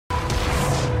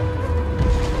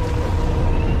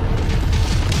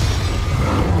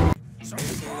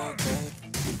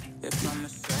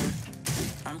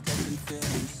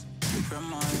from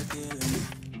all you're dealing.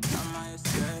 Am I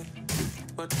escape?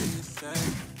 What do you say?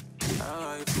 How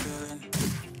are you feeling?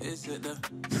 Is it the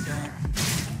same?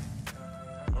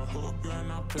 I hope you're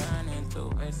not planning to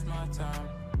waste my time.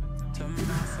 To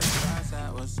my surprise,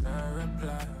 that was her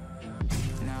reply.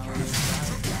 Now it's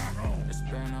like it's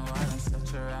been a while and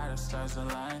such a ride, stars align.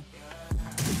 I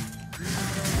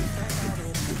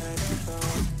didn't let it go.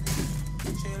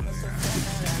 She was so fun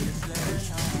that I just let her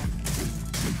know.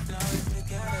 Now we're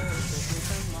together, it's a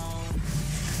different mode.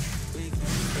 We can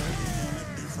be crazy in a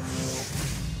different world.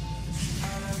 I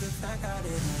love the fact I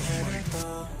didn't let it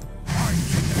go. I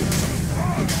just let it go.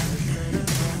 Now we're together, it's a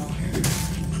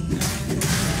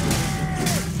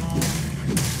different mode.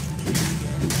 We can be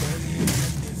crazy in a different world.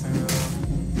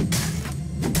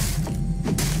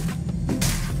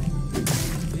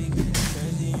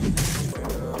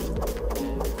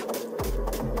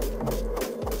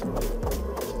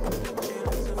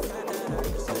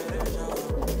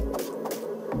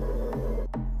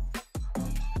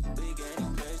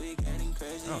 We can be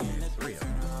crazy in a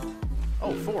different world.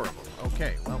 Oh, 4 of them.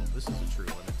 Okay, well, this is a true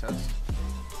limit test.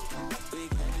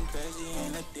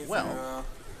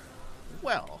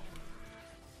 Well.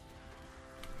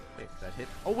 Wait, that hit?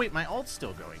 Oh, wait, my ult's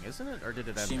still going, isn't it? Or did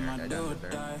it end there? I ended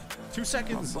there. 2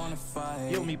 seconds.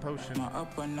 Heal me potion.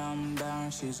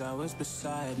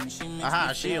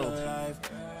 Aha, shield.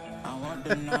 Oh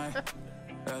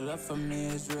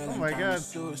my god.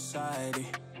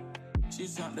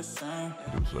 She's not the same.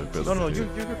 No, you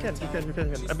can.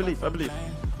 I believe.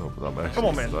 No, but I'm actually Come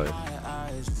on, man. Like...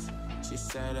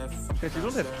 Because you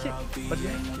don't have kick, but you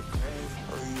have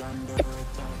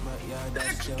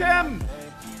kick. Cam!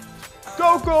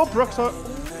 Go, Broxer!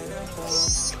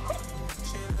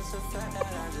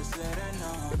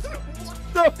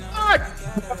 The fuck?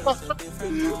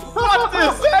 What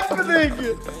is happening?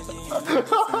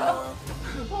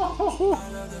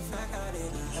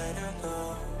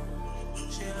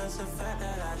 She loves the fact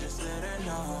that I just let her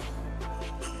know.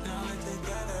 Now we're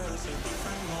together, it's a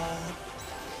different mode.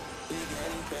 We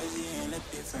getting crazy in a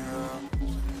different world.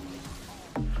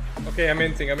 Okay, I'm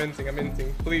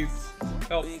inting. Please,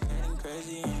 help. We getting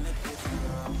crazy in a different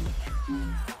world.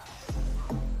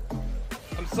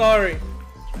 I'm sorry.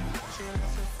 She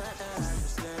loves the fact that I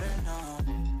just let her know.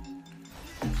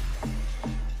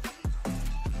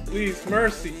 Please,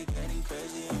 mercy. We getting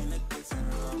crazy in a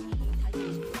different world.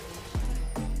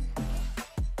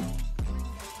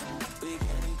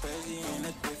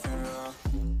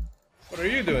 What are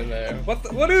you doing there?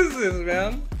 What is this,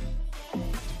 man?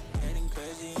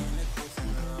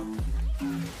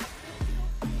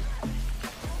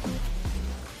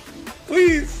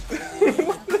 Please.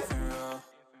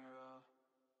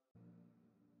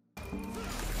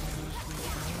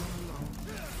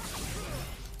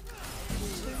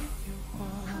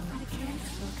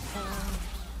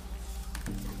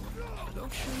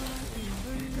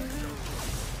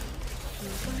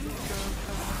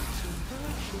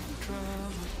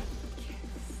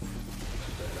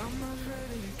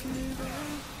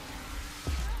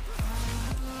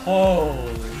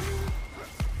 Holy.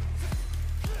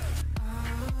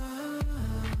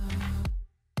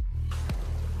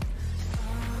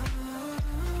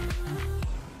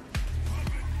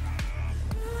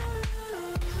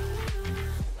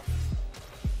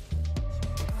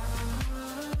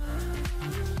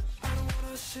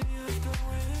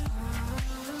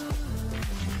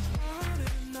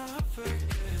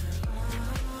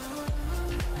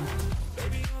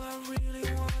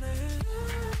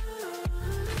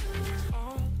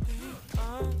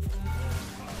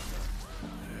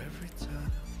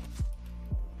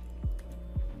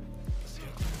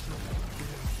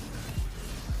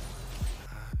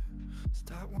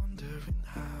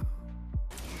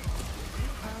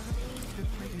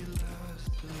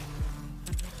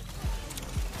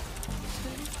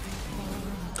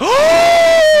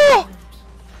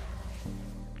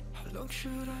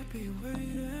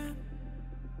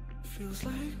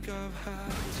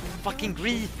 Fucking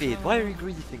grief it! Why are you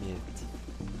griefing it?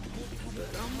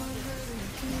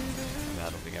 I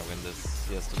don't think I win this.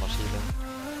 He has too much healing.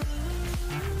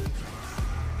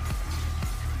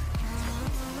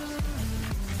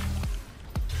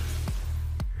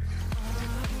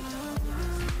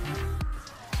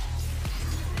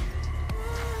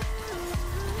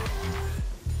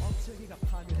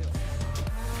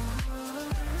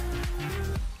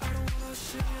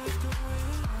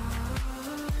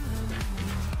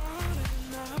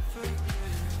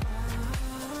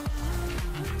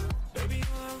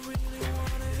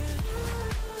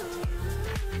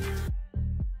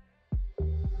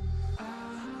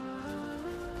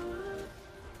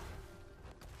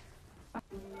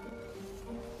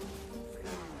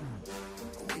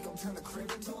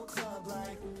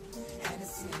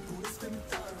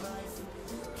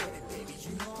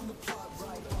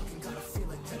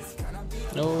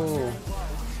 No.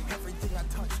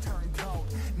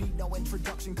 Need no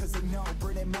introduction cause they know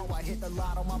Brit and Mo. I hit the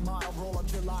lotto, my motto. Roll up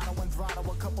gelato and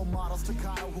throttle a couple models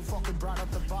staccato who fucking brought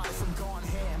up the bottles. I'm gone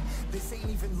ham. This ain't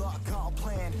even luck, all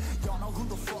planned. Y'all know who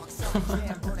the fuck's up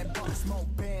jam. Burning bucks, smoke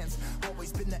bands.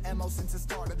 Always been the MO since the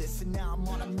start of this. And now I'm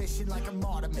on a mission like a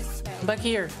Artemis. Back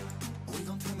here.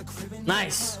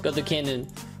 Nice. Got the cannon.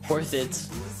 Worth it.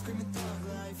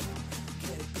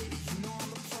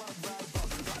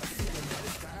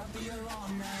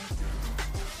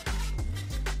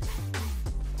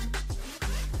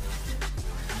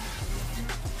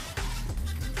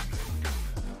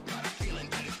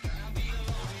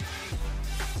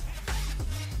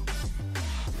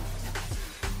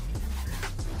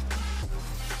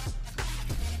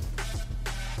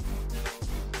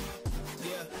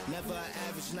 Never an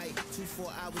average night,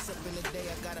 2-4 hours up in the day,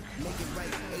 I gotta make it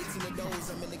right. 18 of those,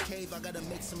 I'm in the cave, I gotta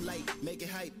make some light, make it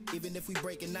hype, even if we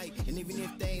break a night, and even if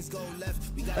things go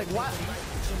left, we gotta make it right.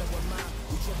 Chillin' with mine,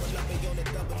 we triple up, and on the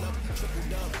double up, triple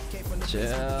dub, came from the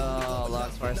chill,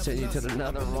 last one, send you to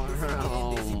another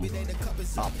round.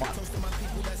 Oh, fuck.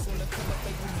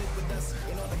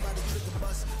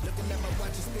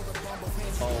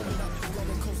 Oh,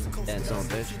 that's on,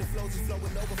 bitch.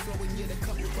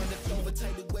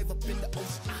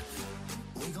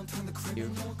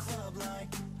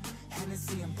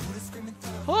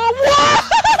 Oh, what?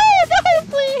 No,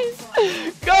 please.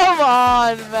 Come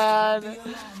on, man.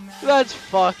 That's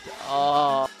fucked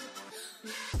up.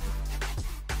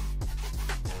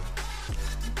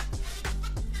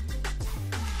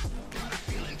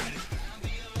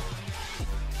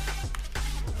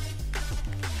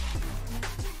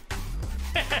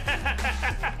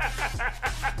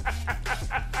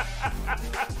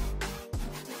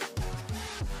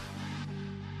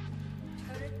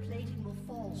 Turret plating will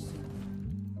fall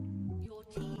soon. Your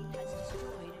team has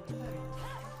destroyed a turret.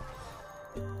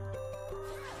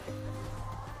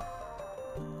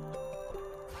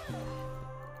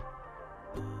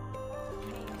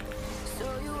 So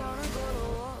you wanna go to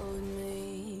war with me?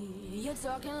 You're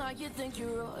talking like you think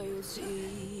you're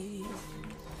royalty.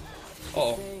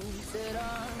 Oh. Think that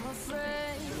I'm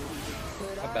afraid,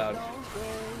 but How I bad? don't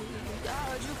break. I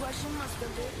heard you question my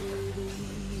stability.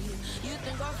 You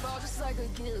think I'll fall just like a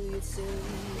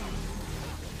guillotine,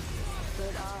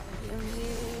 but I am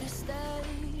here to stay.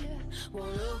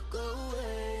 Won't look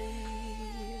away.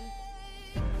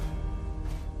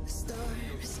 The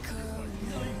storm is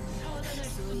coming,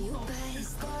 so you better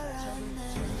start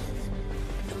running.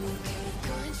 No, you can't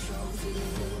control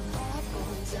feeling my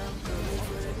bones. I'm coming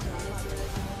for the counter.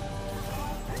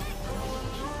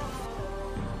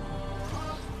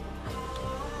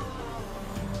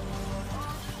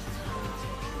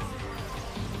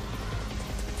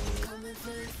 Coming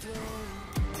for the throne.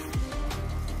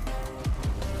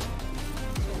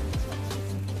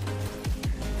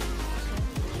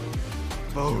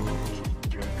 Oh.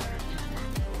 Coming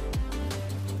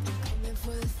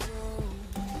for the throne.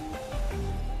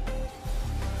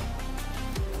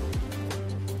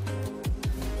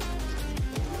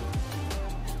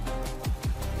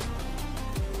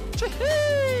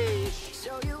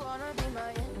 So you wanna be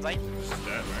my enemy?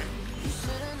 You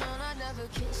should've known I'd never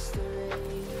kiss the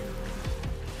rain.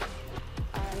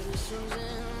 Irish in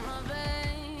my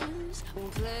veins,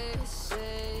 won't play it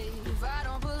safe. I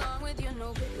don't belong with your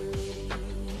nobility.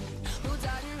 Who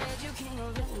died and made you king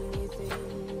of anything?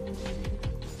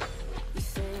 You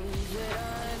think that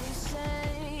I'm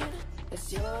insane?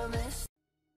 It's your mistake.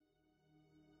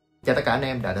 Chào tất cả anh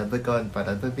em đã đến với kênh, và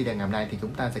đến với video ngày hôm nay thì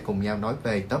chúng ta sẽ cùng nhau nói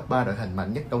về top 3 đội hình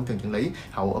mạnh nhất đấu trường chân lý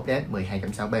hậu update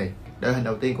 12.6b. Đội hình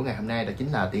đầu tiên của ngày hôm nay đó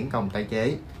chính là tiến công tái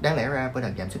chế. Đáng lẽ ra với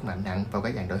đợt giảm sức mạnh nặng vào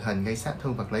cái dạng đội hình gây sát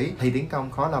thương vật lý thì tiến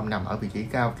công khó lòng nằm ở vị trí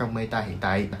cao trong meta hiện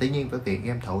tại. Tuy nhiên với việc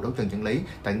game thủ đấu trường chân lý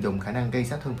tận dụng khả năng gây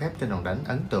sát thương phép trên đòn đánh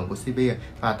ấn tượng của Sibir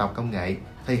và tộc công nghệ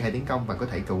thì hệ tiến công vẫn có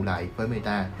thể trụ lại với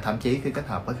meta. Thậm chí khi kết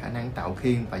hợp với khả năng tạo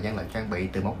khiên và gian lận trang bị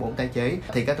từ mốc 4 tái chế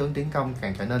thì các tướng tiến công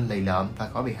càng trở nên lì lợm và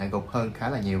khó bị hạ gục hơn khá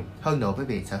là nhiều. Hơn nữa với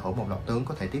việc sở hữu một loạt tướng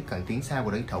có thể tiếp cận tiến xa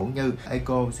của đối thủ như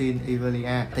Echo, Jin,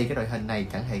 Irelia thì cái đội hình này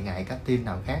chẳng hề ngại các team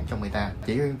nào khác trong meta.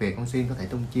 Chỉ riêng việc con Jin có thể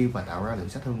tung chiêu và tạo ra lượng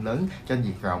sát thương lớn trên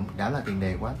diện rộng đã là tiền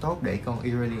đề quá tốt để con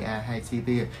Irelia hay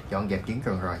Sibir dọn dẹp chiến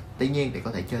trường rồi. Tuy nhiên để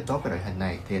có thể chơi tốt cái đội hình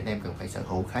này thì anh em cần phải sở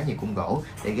hữu khá nhiều cung gỗ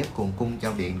để ghép cuồng cung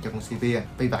giao điện cho con Sibir.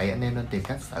 Vì vậy anh em nên tìm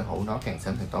cách sở hữu nó càng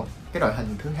sớm càng tốt. Cái đội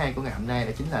hình thứ hai của ngày hôm nay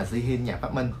đó chính là Jihin nhà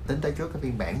phát minh. Tính tới trước cái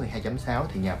phiên bản 12.6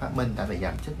 thì nhà phát minh đã bị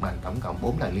giảm sức mạnh tổng cộng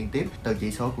 4 lần liên tiếp từ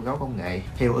chỉ số của gấu công nghệ,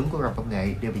 hiệu ứng của rồng công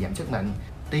nghệ đều bị giảm sức mạnh.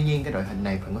 Tuy nhiên cái đội hình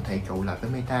này vẫn có thể trụ lại với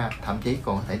meta, thậm chí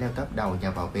còn có thể leo top đầu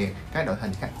nhờ vào việc các đội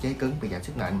hình khắc chế cứng bị giảm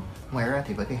sức mạnh. Ngoài ra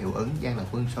thì với cái hiệu ứng gian lận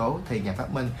quân số thì nhà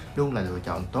phát minh luôn là lựa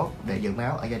chọn tốt để giữ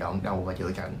máu ở giai đoạn đầu và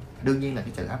giữa trận. Đương nhiên là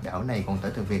cái sự áp đảo này còn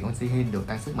tới từ việc con Zihin được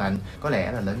tăng sức mạnh, có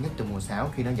lẽ là lớn nhất trong mùa 6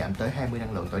 khi nó giảm tới 20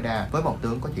 năng lượng tối đa. Với một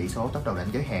tướng có chỉ số tốc độ đánh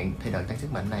giới hạn thì đợt tăng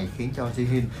sức mạnh này khiến cho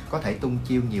Zihin có thể tung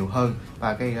chiêu nhiều hơn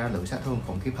và gây ra lượng sát thương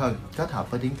khủng khiếp hơn. Kết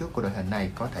hợp với tiếng trước của đội hình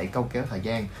này có thể câu kéo thời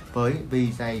gian với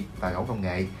VJ và gấu công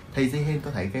nghệ thì Zihin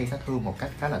có thể gây sát thương một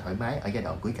cách khá là thoải mái ở giai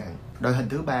đoạn cuối trận. Đội hình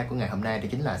thứ ba của ngày hôm nay đó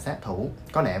chính là sát thủ.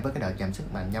 Có lẽ với cái đợt giảm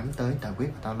sức mạnh nhắm tới Biet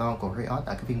và Talon của Riot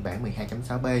ở cái phiên bản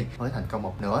 12.6b mới thành công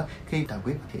một nữa khi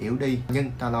Biet thì yếu đi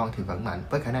nhưng Talon thì vẫn mạnh.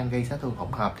 Với khả năng gây sát thương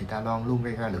hỗn hợp thì Talon luôn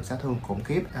gây ra lượng sát thương khủng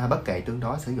khiếp bất kể tướng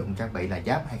đó sử dụng trang bị là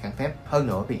giáp hay kháng phép. Hơn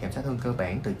nữa việc giảm sát thương cơ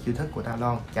bản từ chiêu thức của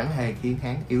Talon chẳng hề khiến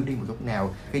hắn yếu đi một chút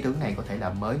nào khi tướng này có thể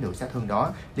làm mới lượng sát thương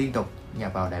đó liên tục nhờ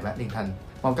vào đại bác liên thanh.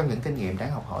 Một trong những kinh nghiệm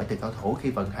đáng học hỏi từ cao thủ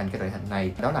khi vận hành cái đội hình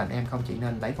này đó là anh em không chỉ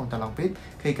nên lấy con Talon Biet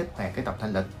khi kích hoạt cái tộc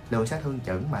thanh lịch. Lượng sát thương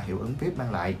chững mà hiệu ứng Biet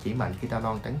mang lại chỉ mạnh khi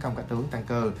Talon tấn công các tướng tăng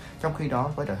cơ. Trong khi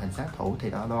đó với đội hình sát thủ thì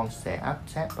Talon sẽ áp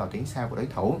sát vào tiếng sau của đối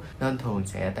thủ nên thường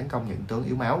sẽ tấn công những tướng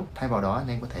yếu máu. Thay vào đó anh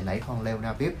em có thể lấy con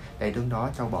Leona Biet để tướng đó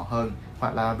trâu bò hơn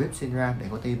hoặc là Biet Sinra để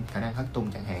có thêm khả năng hất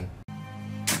tung chẳng hạn.